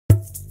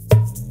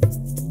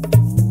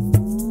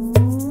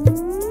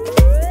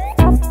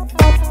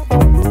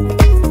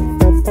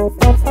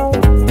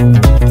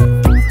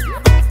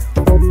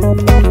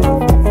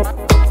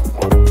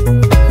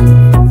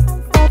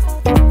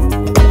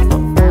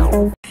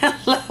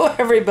Hello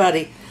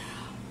everybody.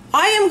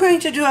 I am going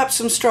to do up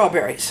some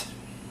strawberries.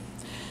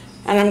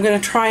 And I'm going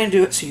to try and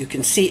do it so you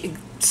can see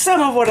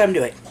some of what I'm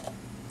doing.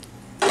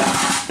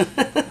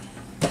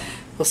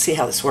 We'll see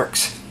how this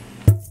works.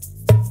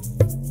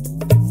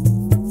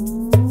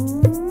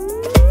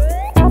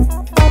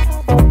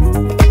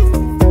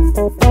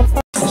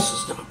 This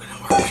is not going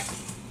to work.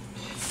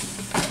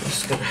 I'm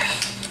just going to...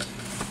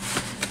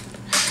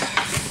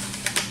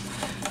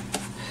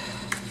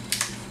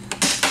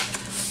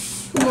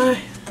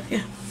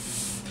 Yeah.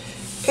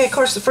 Okay, of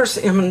course the first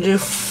thing I'm going to do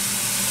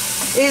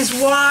is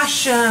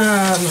wash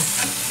them.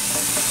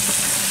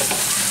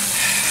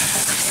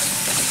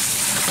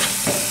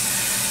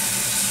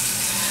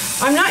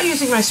 I'm not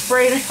using my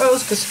spray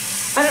hose because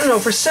I don't know,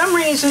 for some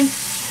reason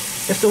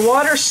if the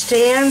water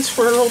stands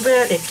for a little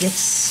bit it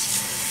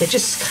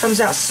just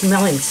comes out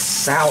smelling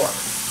sour,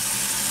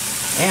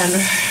 and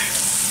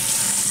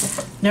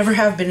never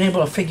have been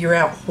able to figure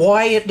out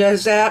why it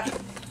does that.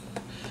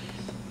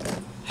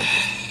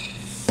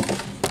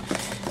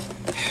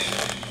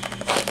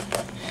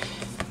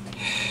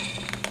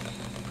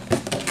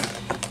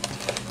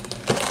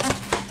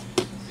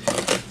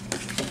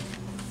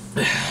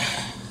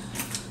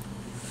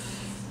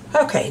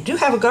 Okay, I do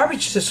have a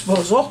garbage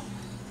disposal.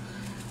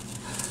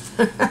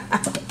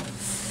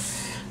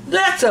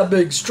 That's a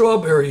big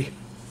strawberry.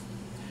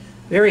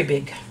 Very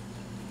big.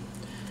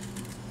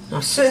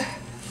 Now,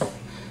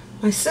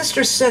 my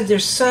sister said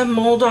there's some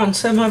mold on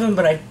some of them,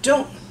 but I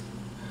don't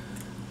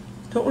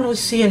really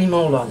see any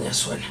mold on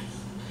this one.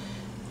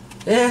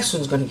 This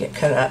one's going to get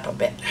cut up a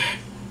bit.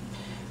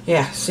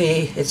 Yeah,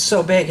 see, it's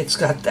so big it's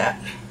got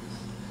that.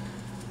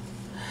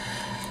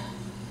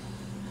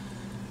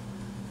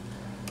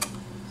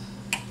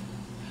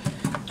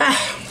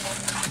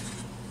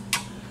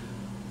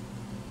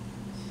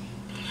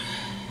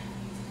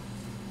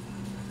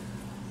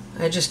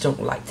 I just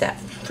don't like that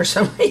for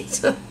some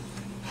reason.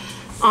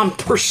 I'm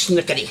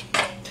persnickety.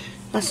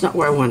 That's not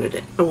where I wanted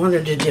it. I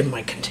wanted it in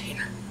my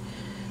container.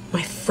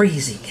 My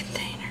freezing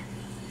container.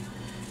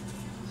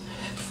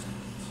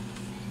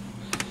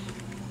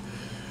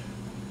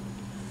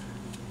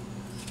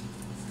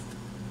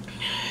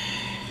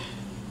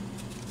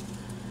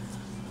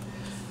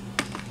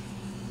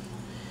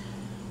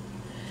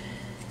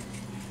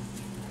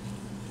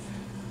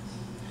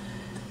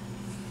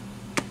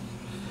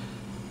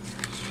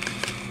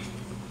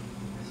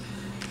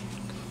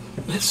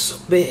 That's so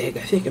big.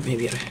 I think it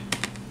maybe a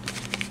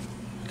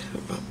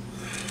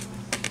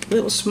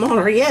little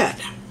smaller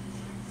yet.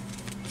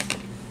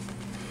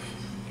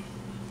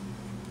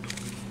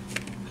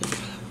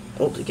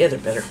 Hold together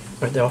better,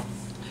 or they'll.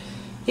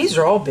 These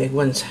are all big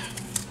ones.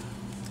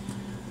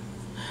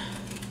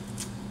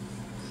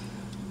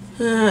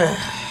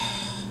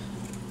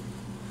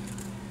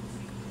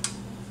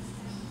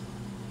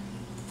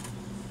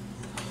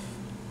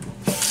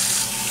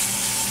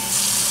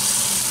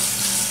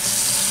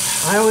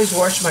 I always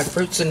wash my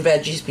fruits and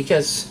veggies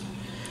because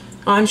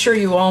I'm sure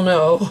you all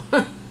know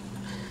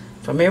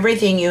from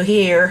everything you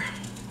hear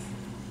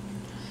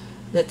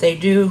that they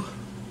do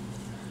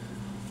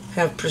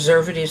have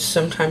preservatives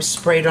sometimes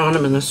sprayed on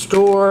them in the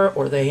store,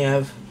 or they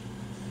have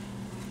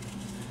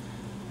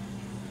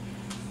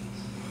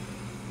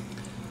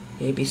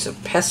maybe some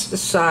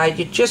pesticide.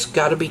 You just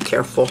got to be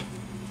careful.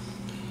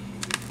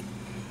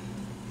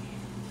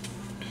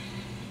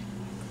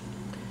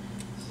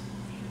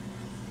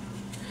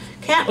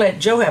 Can't let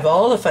Joe have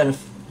all the fun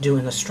of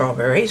doing the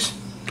strawberries.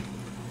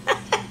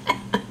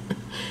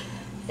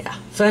 Yeah,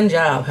 fun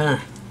job, huh?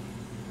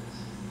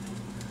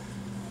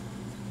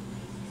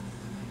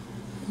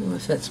 I don't know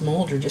if that's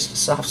mold or just a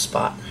soft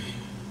spot.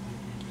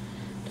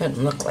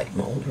 Doesn't look like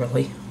mold,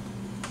 really.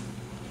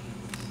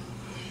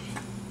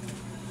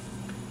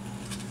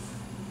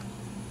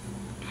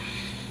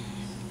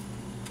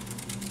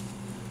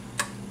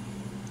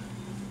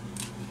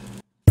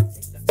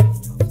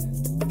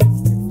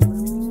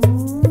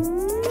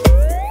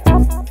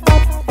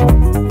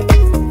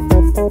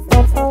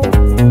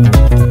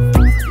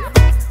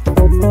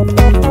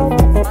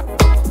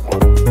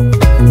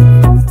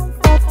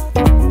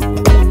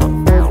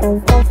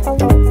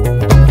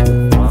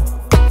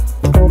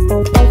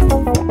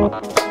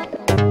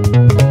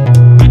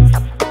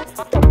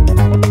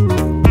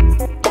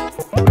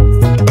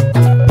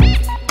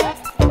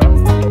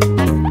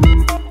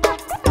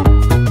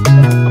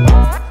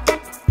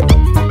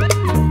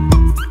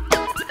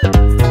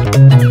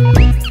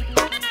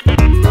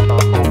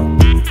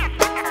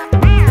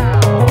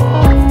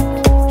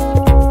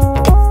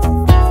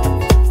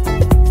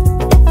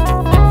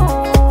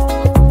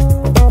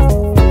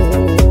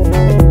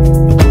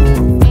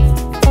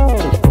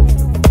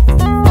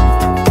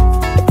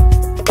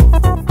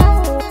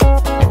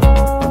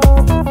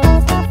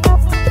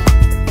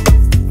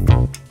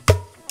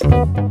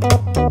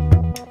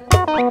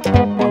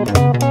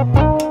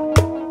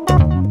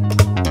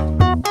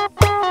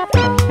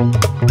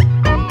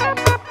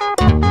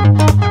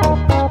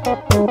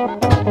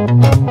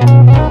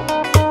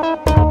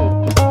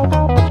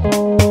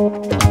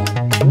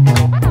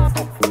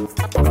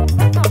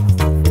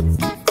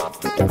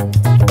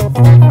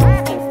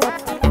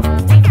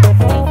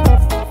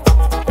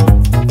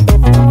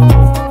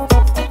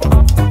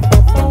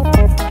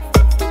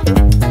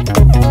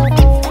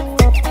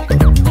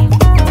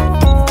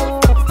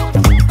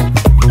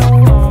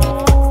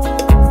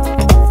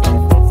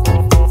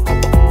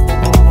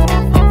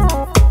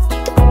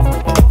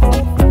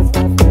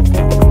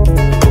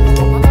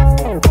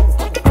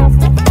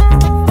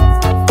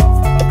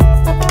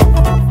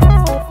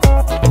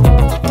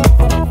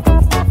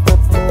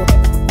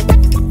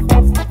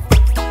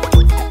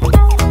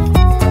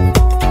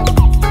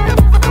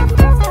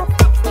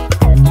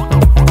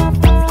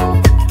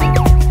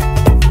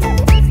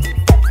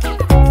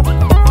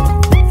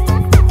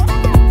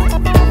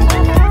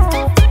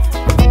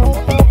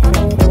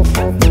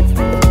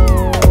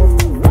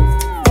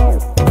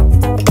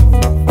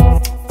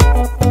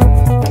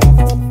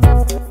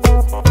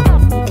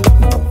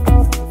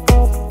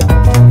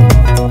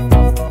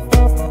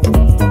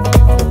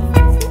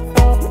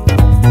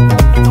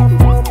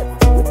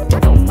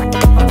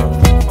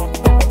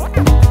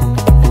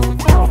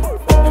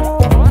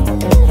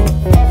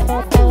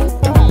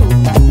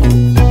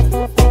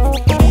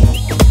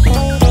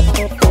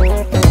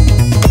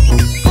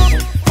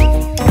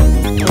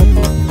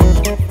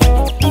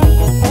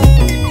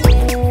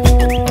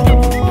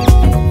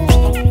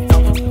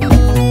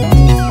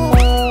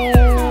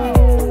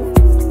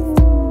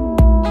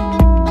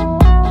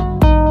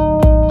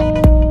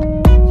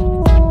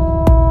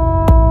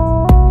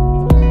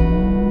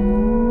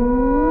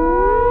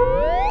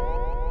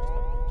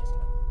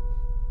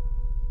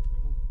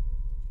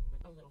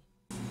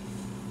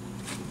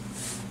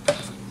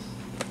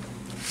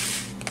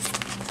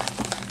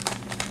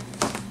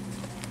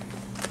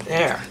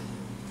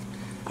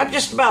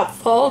 about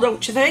full,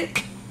 don't you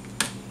think?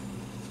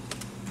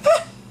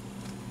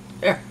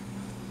 There.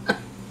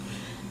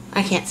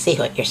 I can't see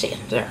what you're seeing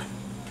there.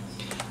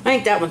 I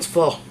think that one's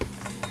full.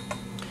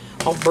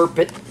 I'll burp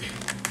it.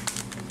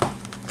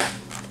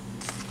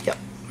 Yep.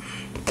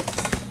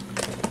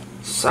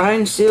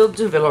 Signed, sealed,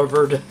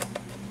 delivered.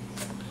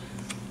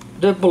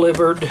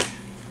 Delivered.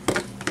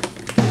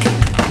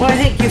 Well, I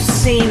think you've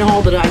seen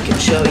all that I can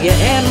show you,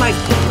 and my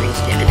battery's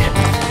dead.